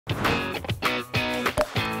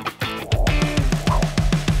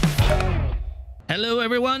Hello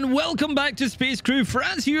everyone, welcome back to Space Crew.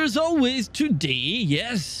 Frazzz here as always. Today,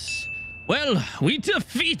 yes, well, we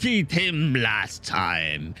defeated him last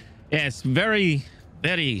time. Yes, very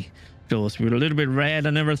close. We were a little bit red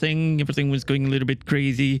and everything was going a little bit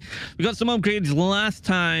crazy. We got some upgrades last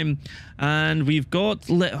time, and we've got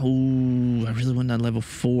I really want that level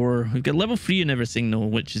 4. We've got level 3 and everything though,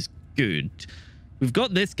 which is good. We've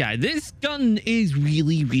got this guy. This gun is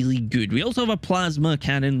really good. We also have a plasma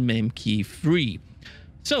cannon Memkey 3.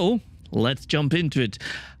 So let's jump into it.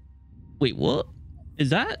 Wait, what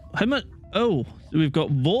is that? How much? Oh, so we've got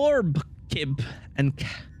Vorb, Kib, and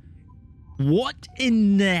what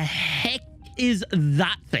in the heck is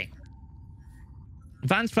that thing?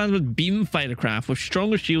 Advanced Frazzz with beam fighter craft with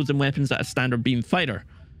stronger shields and weapons than a standard beam fighter.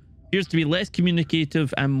 Appears to be less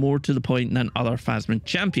communicative and more to the point than other Phasman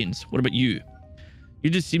champions. What about you? You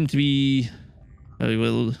just seem to be,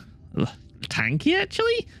 tanky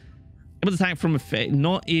actually. Able to attack from effect,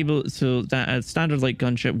 not able, so that a standard light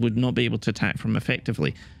gunship would not be able to attack from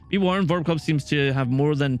effectively. Be warned, Vorb Club seems to have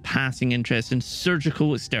more than passing interest in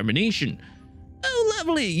surgical extermination. Oh,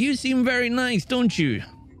 lovely. You seem very nice, don't you?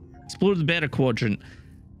 Explore the better quadrant.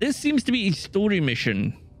 This seems to be a story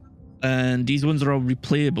mission, and these ones are all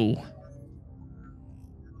replayable.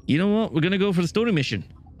 You know what? We're gonna go for the story mission.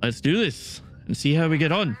 Let's do this and see how we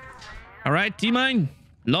get on. All right, T-Mine,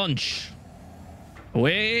 launch.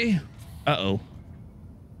 Away. Uh-oh.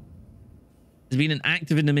 There's been an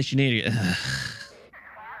active in the mission area.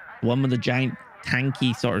 One with a giant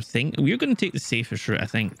tanky sort of thing. We're going to take the safest route, I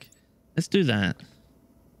think. Let's do that.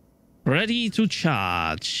 Ready to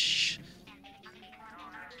charge.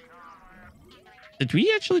 Did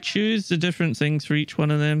we actually choose the different things for each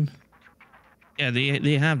one of them? Yeah,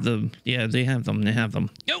 they have them. Yeah, they have them. They have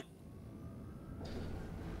them. Go!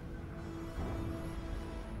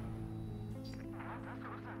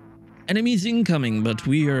 Enemies incoming, but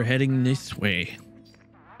we are heading this way.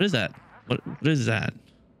 What is that? What is that?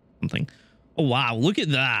 Something. Oh, wow. Look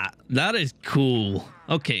at that. That is cool.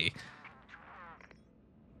 Okay.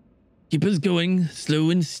 Keep us going slow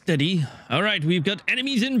and steady. All right. We've got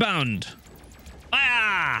enemies inbound.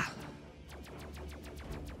 Fire!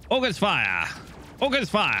 Focus fire. Focus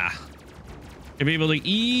fire. You'll be able to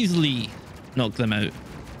easily knock them out.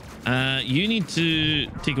 You need to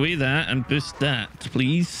take away that and boost that,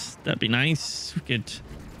 please. That'd be nice. Good.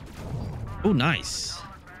 Oh, nice.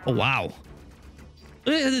 Oh, wow.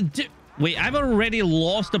 Wait, I've already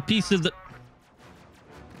lost a piece of the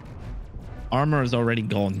armor is already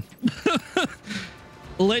gone.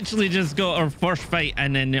 Literally just got our first fight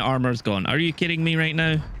and then the armor's gone. Are you kidding me right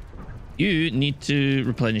now? You need to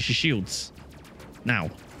replenish your shields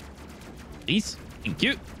now, please. Thank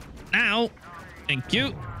you. Now. Thank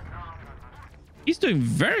you. He's doing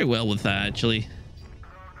very well with that, actually.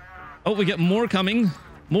 Oh, we get more coming.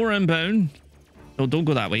 More inbound. No, don't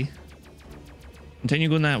go that way. Continue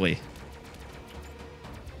going that way.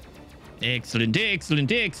 Excellent,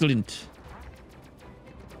 excellent, excellent.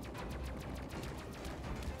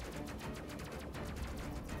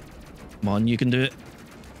 Come on, you can do it.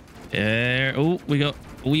 There. Oh, we got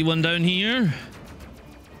a wee one down here.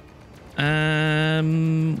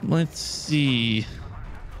 Let's see.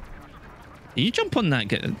 You jump on that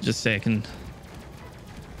just a second.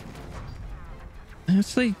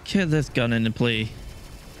 Let's like get this gun into play.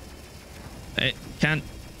 It can't.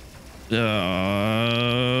 Oh.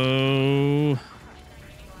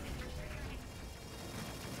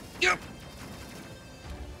 Yep.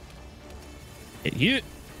 Hit you.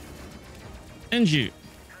 And you.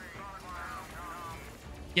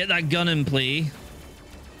 Get that gun in play.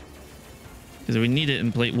 Because we need it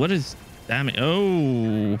in play. What is damage?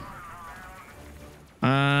 Oh.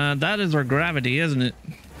 That is our gravity, isn't it?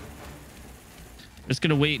 We're just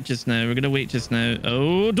gonna wait just now. We're gonna wait just now.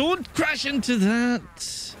 Oh, don't crash into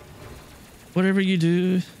that. Whatever you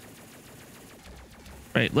do.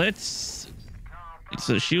 Right, let's.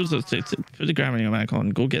 So shields. Let's put the gravity back on.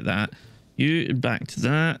 Go get that. You back to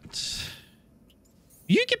that.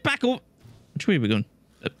 You get back over. Which way are we going?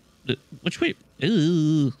 Which way?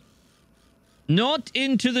 Ooh. Not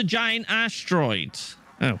into the giant asteroid.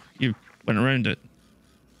 Oh, you went around it.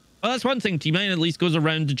 Well, that's one thing. T-Mine at least goes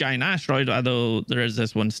around the giant asteroid, although there is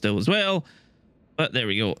this one still as well. But there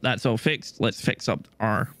we go. That's all fixed. Let's fix up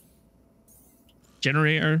our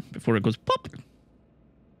generator before it goes pop.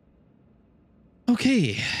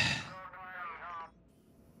 Okay.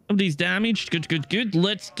 Somebody's damaged. Good.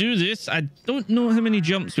 Let's do this. I don't know how many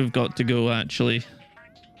jumps we've got to go, actually.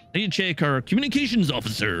 I need to check our communications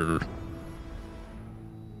officer.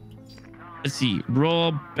 Let's see.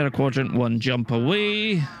 Rob, better quadrant 1, jump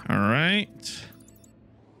away. All right.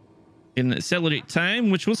 can accelerate time,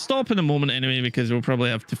 which will stop in a moment anyway, because we'll probably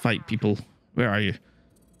have to fight people. Where are you?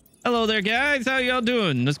 Hello there, guys. How y'all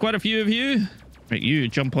doing? There's quite a few of you. Right, you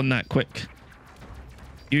jump on that quick.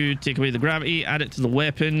 You take away the gravity, add it to the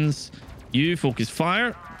weapons. You focus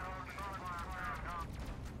fire.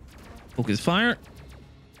 Focus fire.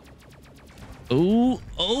 Oh,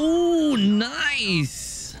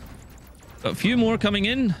 nice. Got a few more coming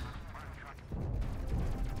in.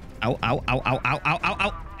 Ow, ow, ow, ow, ow, ow, ow,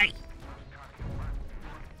 ow. Hey.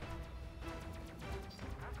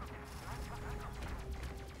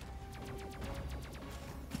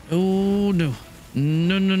 Oh, no.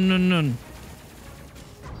 No, no, no, no.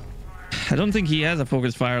 I don't think he has a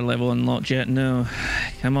focus fire level unlocked yet. No.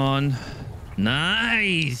 Come on.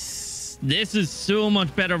 Nice. This is so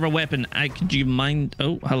much better of a weapon. Could you mind?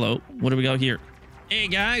 Oh, hello. What do we got here? Hey,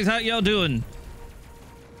 guys. How y'all doing?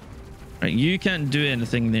 Right, you can't do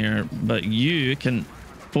anything there, but you can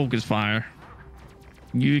focus fire.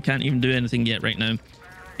 You can't even do anything yet right now.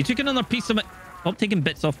 You took another piece of it. Stop taking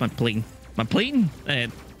bits off my plane. My plane?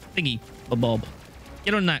 Thingy. Bob.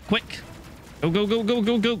 Get on that, quick. Go, go, go, go,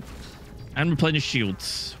 go, go. And replenish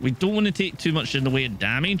shields. We don't want to take too much in the way of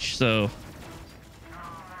damage, so...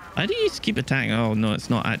 Why do you just keep attacking? Oh, no, it's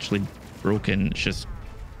not actually broken. It's just...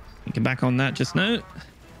 Get back on that just now. Can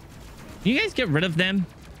you guys get rid of them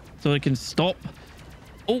so it can stop?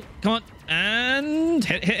 Oh, come on. And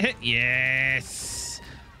hit, hit, hit. Yes.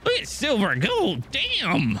 Look at silver and gold.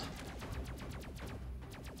 Damn.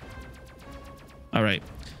 All right.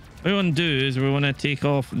 What we want to do is we want to take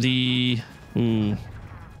off the... Ooh. Oh,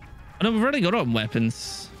 no, we've already got on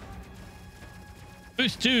weapons.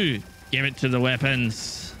 Boost 2. Give it to the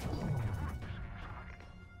weapons.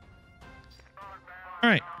 All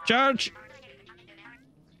right. Charge.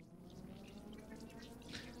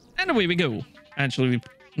 And away we go. Actually,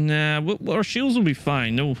 nah, our shields will be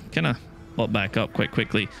fine. No, kind of pop back up quite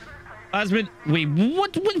quickly. Wait,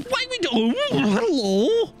 what? Why we do? Oh,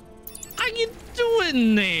 hello. How you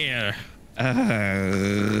doing there?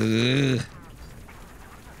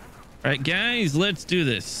 Right, guys, let's do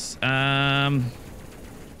this. Right,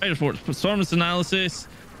 for performance analysis.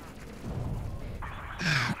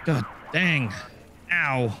 Oh, God dang.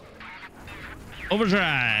 Ow.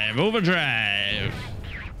 Overdrive. Overdrive.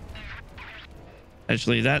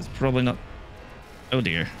 Actually, that's probably not... Oh,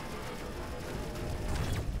 dear.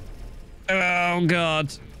 Oh,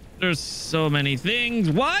 God. There's so many things.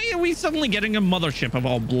 Why are we suddenly getting a mothership of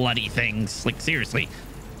all bloody things? Like, seriously.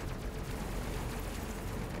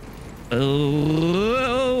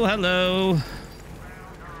 Oh, hello.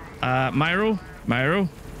 Myro.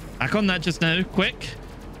 Back on that just now. Quick.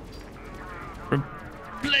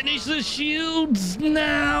 Replenish the shields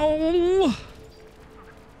now.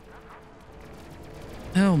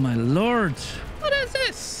 Oh my lord. What is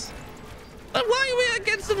this? Why are we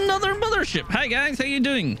against another mothership? Hi guys, how you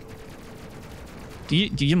doing? Do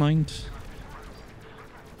you mind?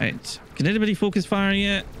 Right. Can anybody focus fire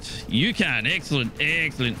yet? You can. Excellent.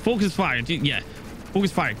 Excellent. Focus fire. Yeah.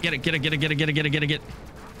 Focus fire. Get it.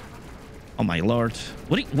 Oh my lord.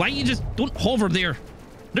 Why you just don't hover there?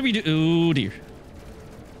 Whatever you do. Oh dear.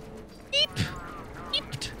 Beep. Beep.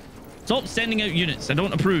 Stop sending out units. I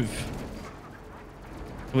don't approve.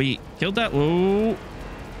 We killed that. Whoa.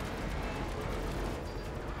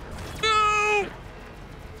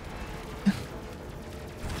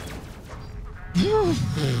 No.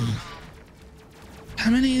 How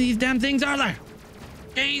many of these damn things are there?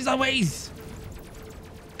 Jeez Louise.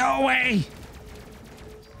 Go away.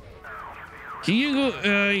 Can you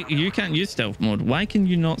go? You can't use stealth mode. Why can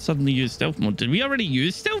you not suddenly use stealth mode? Did we already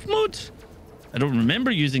use stealth mode? I don't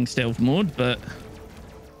remember using stealth mode, but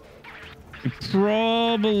we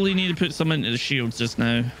probably need to put some into the shields just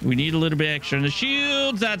now. We need a little bit extra in the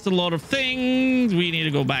shields. That's a lot of things. We need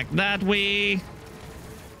to go back that way.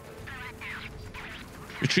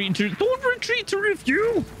 Retreat to... Don't retreat to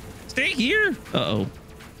review. Stay here. Uh-oh.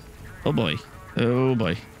 Oh, boy. Oh,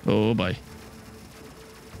 boy. Oh, boy.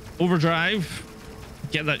 Overdrive.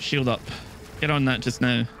 Get that shield up. Get on that just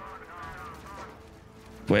now.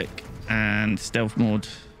 Quick. And stealth mode.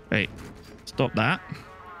 Right. Stop that.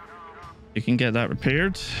 You can get that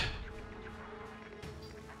repaired.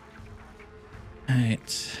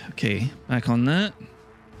 Right. Okay. Back on that.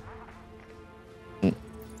 Oh.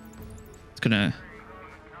 It's gonna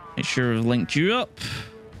make sure we've linked you up.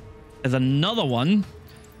 There's another one.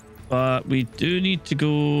 But we do need to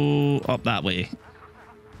go up that way.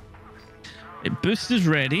 Right, boost is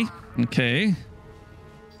ready. Okay.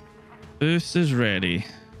 Boost is ready.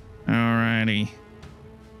 Alrighty.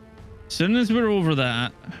 As soon as we're over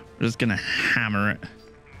that, we're just gonna hammer it.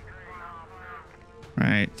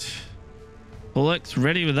 Right. Pollux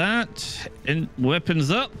ready with that. And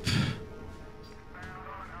weapons up.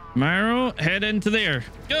 Myro, head into there.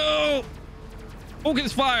 Go!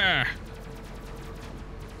 Focus fire!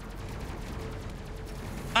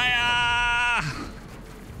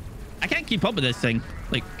 I can't keep up with this thing.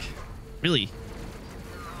 Like, really.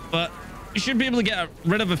 But you should be able to get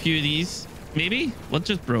rid of a few of these. Maybe? What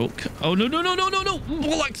just broke? Oh, no, no, no, no, no, no!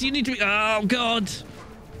 Pollux, you need to be... Oh, God.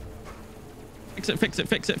 Fix it, fix it,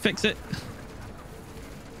 fix it, fix it.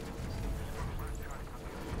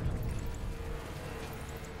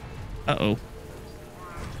 Uh-oh.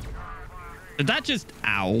 Did that just...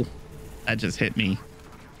 Ow. That just hit me.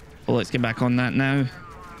 Well, let's get back on that now.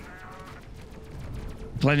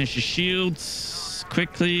 Replenish your shields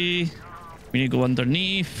quickly. We need to go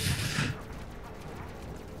underneath.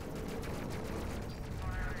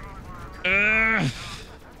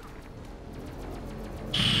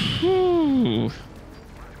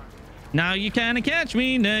 Now you can't catch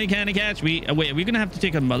me. No, you can't catch me. Wait, are we going to have to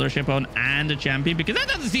take a mothership on and a champion? Because that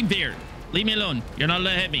doesn't seem fair. Leave me alone. You're not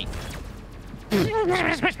allowed to hit me.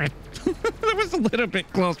 That was a little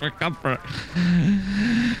bit close for comfort.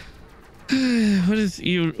 What is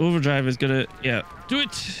your overdrive is gonna... Yeah. Do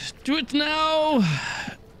it. Do it now.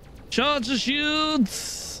 Charge the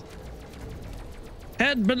shields.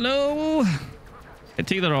 Head below. Okay,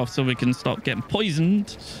 take that off so we can stop getting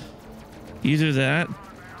poisoned. You do that.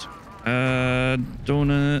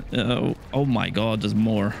 Donut. Oh my God, there's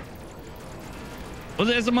more. Oh,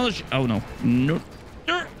 there's a mother. Oh no. No.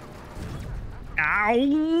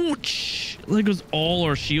 Ouch. There goes all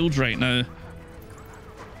our shields right now.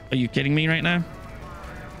 Are you kidding me right now?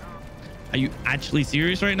 Are you actually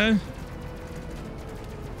serious right now?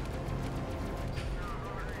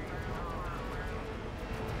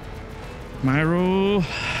 Myro.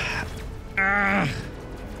 Ah.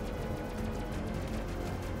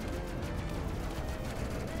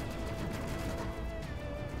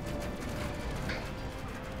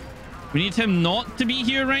 We need him not to be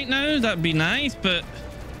here right now. That'd be nice, but...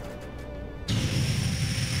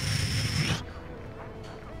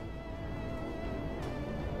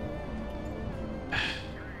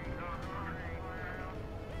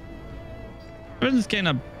 Everything's kind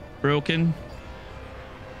of broken.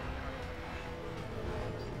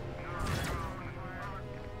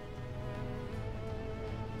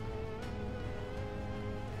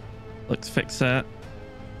 Let's fix that.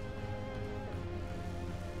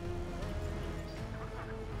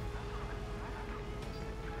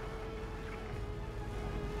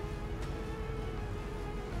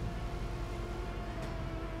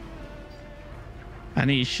 I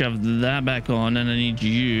need to shove that back on, and I need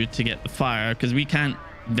you to get the fire because we can't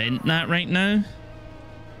vent that right now.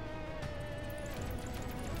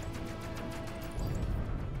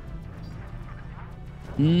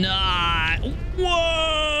 Nah.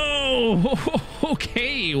 Whoa.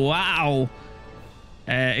 Okay. Wow.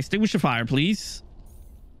 Extinguish the fire, please.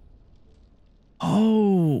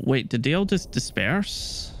 Oh, wait. Did they all just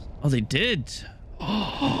disperse? Oh, they did.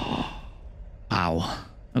 Wow.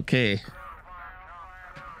 Okay.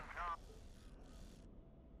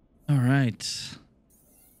 All right.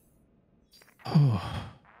 Oh.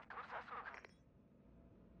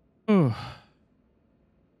 Oh.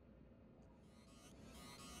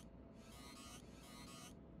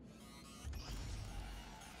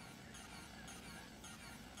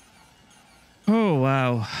 Oh,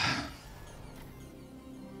 wow.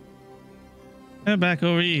 Back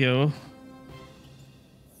over you go.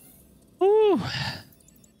 Ooh.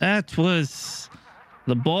 That was...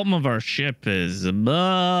 The bottom of our ship is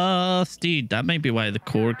busted. That might be why the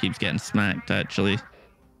core keeps getting smacked, actually.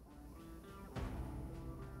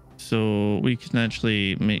 So we can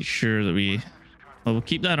actually make sure that we... Well, we'll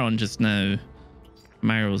keep that on just now.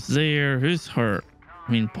 Myro's there. Who's hurt?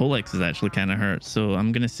 I mean, Pollux is actually kind of hurt, so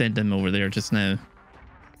I'm going to send him over there just now.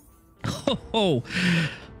 Oh,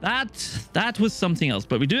 that was something else.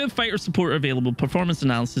 But we do have fighter support available, performance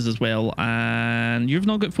analysis as well, and you've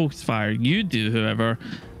not got focus fire. You do, however,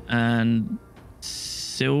 and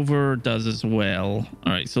Silver does as well.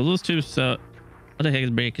 All right, so those two. So what the heck is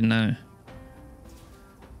breaking now?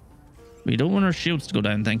 We don't want our shields to go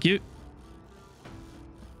down, thank you.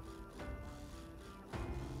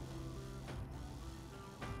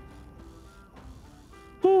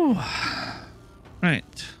 Whew.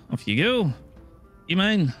 Right, off you go.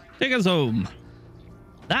 E-Man, take us home.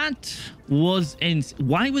 That was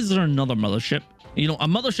why was there another mothership? You know, a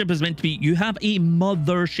mothership is meant to be, you have a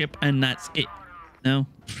mothership and that's it. No,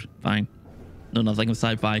 fine. No, nothing of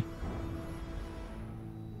sci-fi.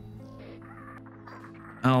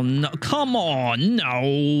 Oh no, come on,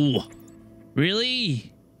 no.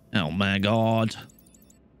 Really? Oh my god.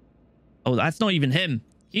 Oh, that's not even him.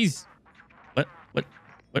 He's... Where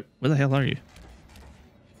the hell are you?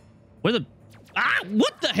 Where the... Ah,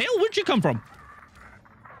 what the hell? Where'd you come from?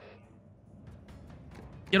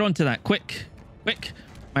 Get onto that. Quick. Quick.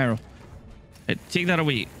 Myro. Hey, take that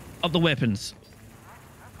away. Up the weapons.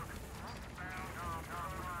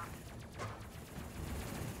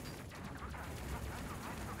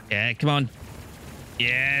 Yeah, come on.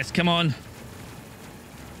 Yes, come on.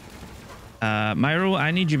 Myro,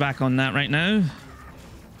 I need you back on that right now.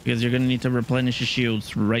 Because you're going to need to replenish your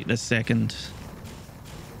shields right this second.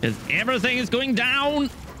 Because everything is going down.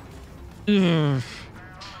 Ugh.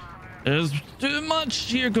 There's too much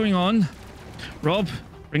here going on. Rob,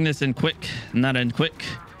 bring this in quick. And that in quick.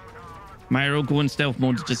 Myro, go in stealth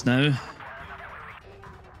mode just now.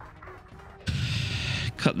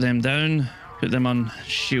 Cut them down. Put them on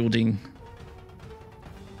shielding.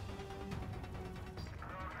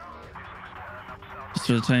 Just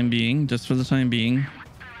for the time being. Just for the time being.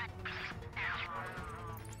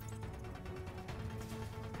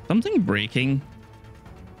 Something breaking.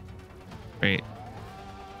 Great.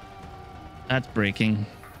 That's breaking.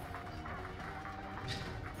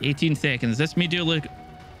 18 seconds. Let's me do a little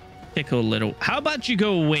tickle a little. How about you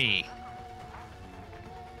go away?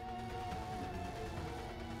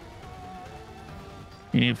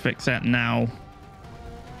 You need to fix that now.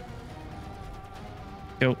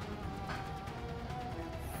 Go.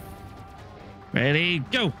 Ready,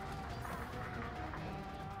 go.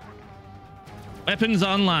 Weapons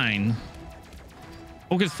online.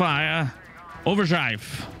 Focus fire.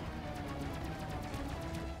 Overdrive.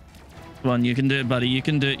 Come on, you can do it, buddy. You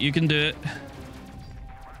can do it. You can do it.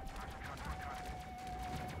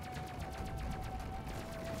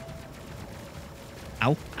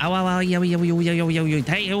 Ow. Ow, ow, ow. Yo, yo, yo, yo, yo, yo, yo.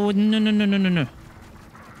 Hey, oh, no, no, no, no, no, no.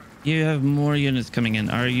 You have more units coming in.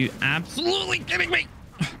 Are you absolutely kidding me?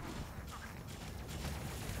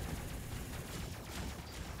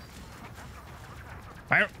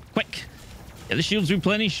 Fire, quick. Get the shields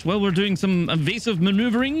replenished while we're doing some evasive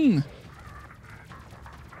maneuvering.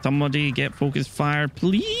 Somebody get focused fire,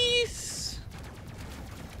 please.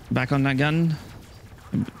 Back on that gun.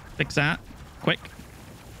 Fix that. Quick.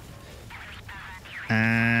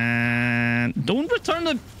 And don't return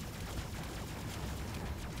the...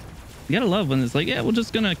 You gotta love when it's like, yeah, we're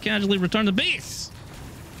just gonna casually return the base.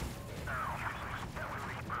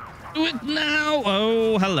 Do it now.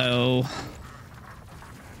 Oh, hello.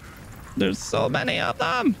 There's so many of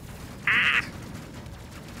them. Ah!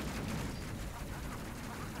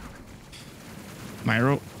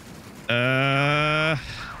 Myro.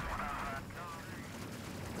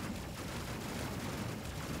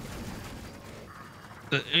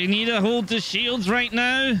 We need to hold the shields right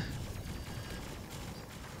now.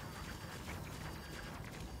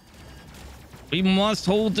 We must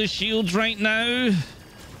hold the shields right now.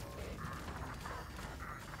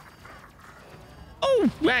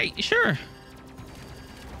 Oh, right, sure.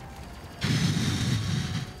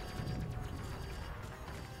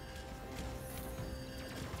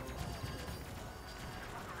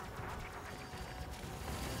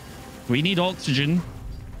 We need oxygen.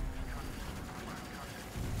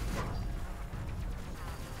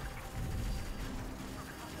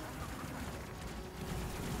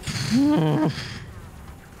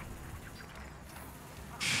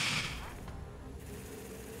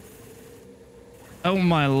 Oh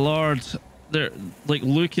my lord. There, like,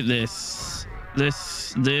 look at this.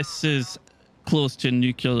 This is close to a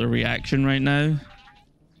nuclear reaction right now.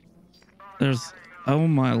 There's, oh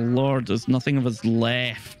my lord, there's nothing of us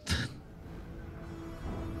left.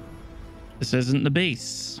 This isn't the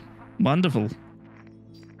base. Wonderful.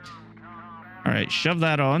 All right, shove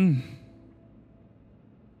that on.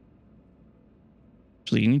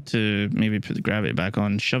 Actually, you need to maybe put the gravity back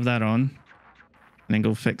on. Shove that on. And then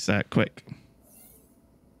go fix that quick.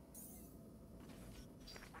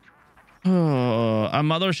 Oh, a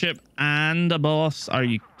mothership and a boss. Are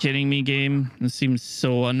you kidding me, game? This seems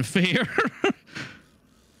so unfair.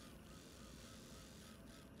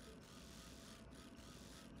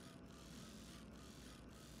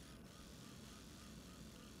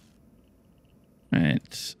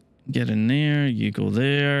 Right. Get in there. You go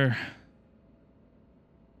there.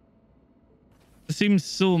 It seems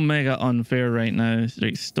so mega unfair right now.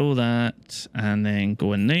 Like, stow that and then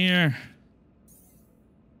go in there.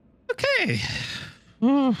 Okay.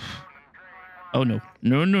 Oh no.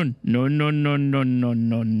 No, no, no, no, no, no, no,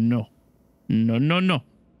 no, no. No, no, no.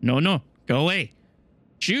 No, no. Go away.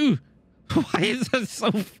 Shoo. Why is that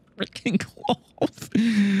so freaking close?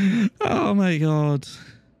 Oh my god.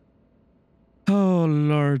 Oh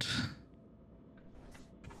lord.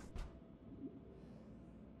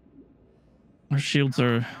 Our shields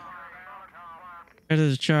are ready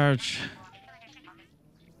to charge.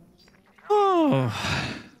 Oh,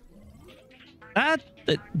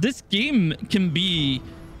 this game can be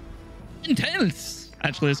intense.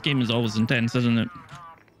 Actually, this game is always intense, isn't it?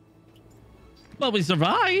 Well, we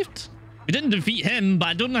survived. We didn't defeat him, but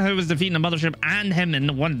I don't know how it was defeating a mothership and him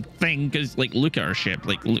in one thing. Because, like, look at our ship.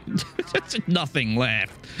 Like, look, there's nothing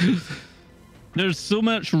left. There's so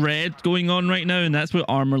much red going on right now, and that's with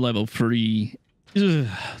armor level 3. Ugh,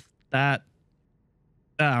 that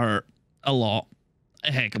hurt a lot.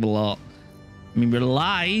 A heck of a lot. I mean, we're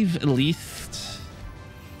alive, at least.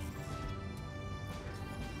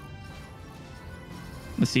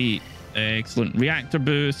 Let's see. Excellent. Reactor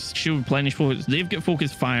boost. Shield replenish focus. They've got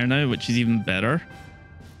focus fire now, which is even better.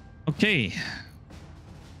 Okay.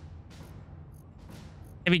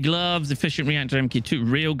 Heavy gloves, efficient reactor MK2,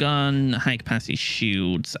 railgun, high capacity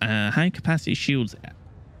shields. High capacity shields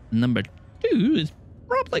number 2 is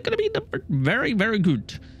probably going to be number very, very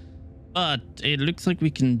good. But it looks like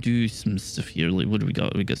we can do some stuff here. Like, what do we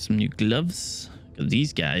got? We got some new gloves. Got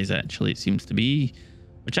these guys, actually, it seems to be.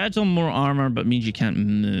 Which adds on more armor, but means you can't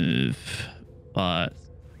move. But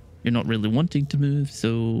you're not really wanting to move,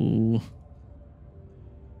 so...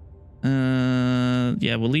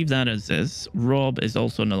 yeah, we'll leave that as is. Rob is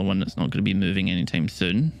also another one that's not going to be moving anytime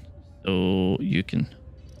soon. So you can...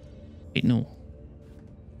 Wait, no.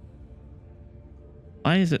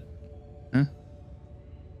 Why is it... Huh?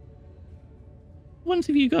 What ones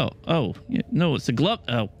have you got? Oh, yeah, no, it's the glove...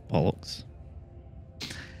 Oh, bollocks.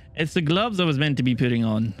 It's the gloves I was meant to be putting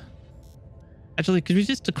on. Actually, could we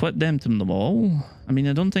just equip them to the wall? I mean,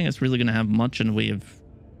 I don't think it's really going to have much in the way of...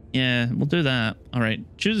 Yeah, we'll do that. All right,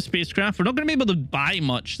 choose a spacecraft. We're not going to be able to buy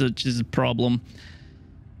much, which is a problem.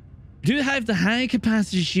 We do have the high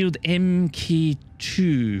capacity shield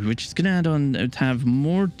MK2, which is going to add on to have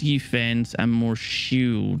more defense and more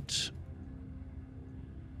shield.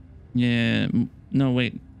 Yeah, no,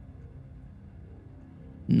 wait.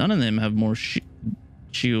 None of them have more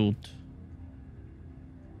shield.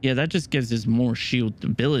 Yeah, that just gives us more shield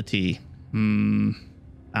ability.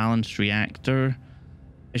 Balanced reactor.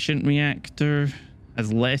 Efficient reactor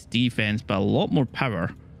has less defense but a lot more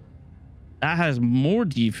power. That has more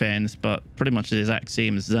defense but pretty much the exact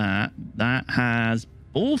same as that. That has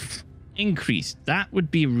both increased. That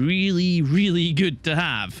would be really, really good to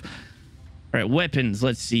have. All right, weapons.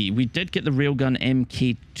 Let's see. We did get the railgun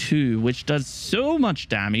MK2, which does so much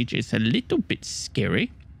damage. It's a little bit scary.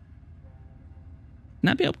 Can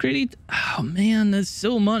that be upgraded? Oh man, there's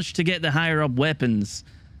so much to get the higher up weapons.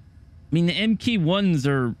 I mean, the MK1s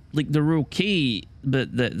are, like, they're okay, but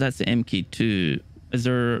that's the MK2. Is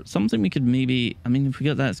there something we could maybe... I mean, if we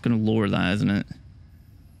get that, it's going to lower that, isn't it?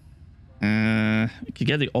 We could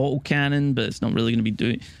get the autocannon, but it's not really going to be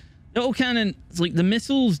doing... The autocannon, it's like the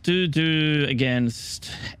missiles do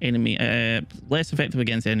against enemy... less effective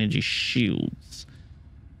against energy shields.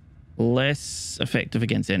 Less effective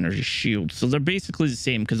against energy shields. So they're basically the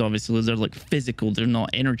same, because obviously they're, like, physical. They're not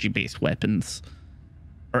energy-based weapons.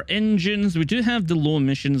 Our engines, we do have the low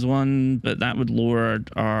emissions one, but that would lower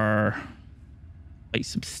our quite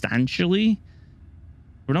substantially.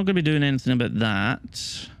 We're not going to be doing anything about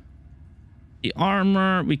that. The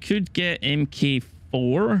armor, we could get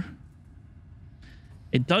MK4.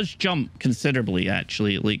 It does jump considerably,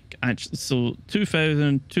 actually. Like, actually, so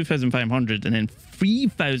 2,000, 2,500, and then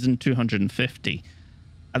 3,250.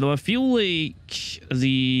 Although I feel like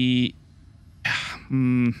the...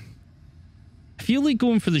 I feel like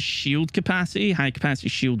going for the shield capacity, high capacity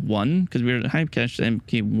shield 1, because we're at high capacity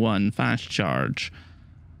MK1 fast charge.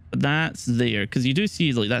 But that's there, because you do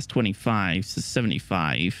see, like, that's 25, so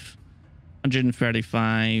 75,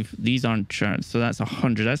 135. These aren't charged, so that's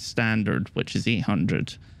 100. That's standard, which is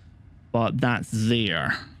 800. But that's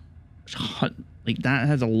there. Like, that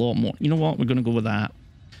has a lot more. You know what? We're going to go with that.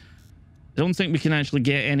 I don't think we can actually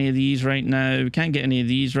get any of these right now. We can't get any of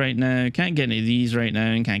these right now. Can't get any of these right now.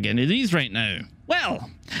 And can't get any of these right now. Well,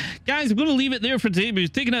 guys, I'm going to leave it there for today. We've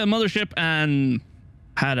taken out a mothership and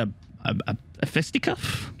had a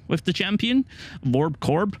fisticuff with the champion, Vorb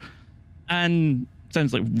Corb. And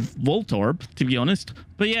sounds like Voltorb, to be honest.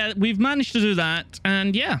 But yeah, we've managed to do that.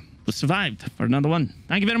 And yeah, we survived for another one.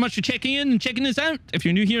 Thank you very much for checking in and checking this out. If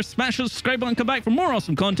you're new here, smash the subscribe button, come back for more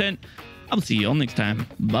awesome content. I'll see you all next time.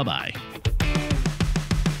 Bye-bye.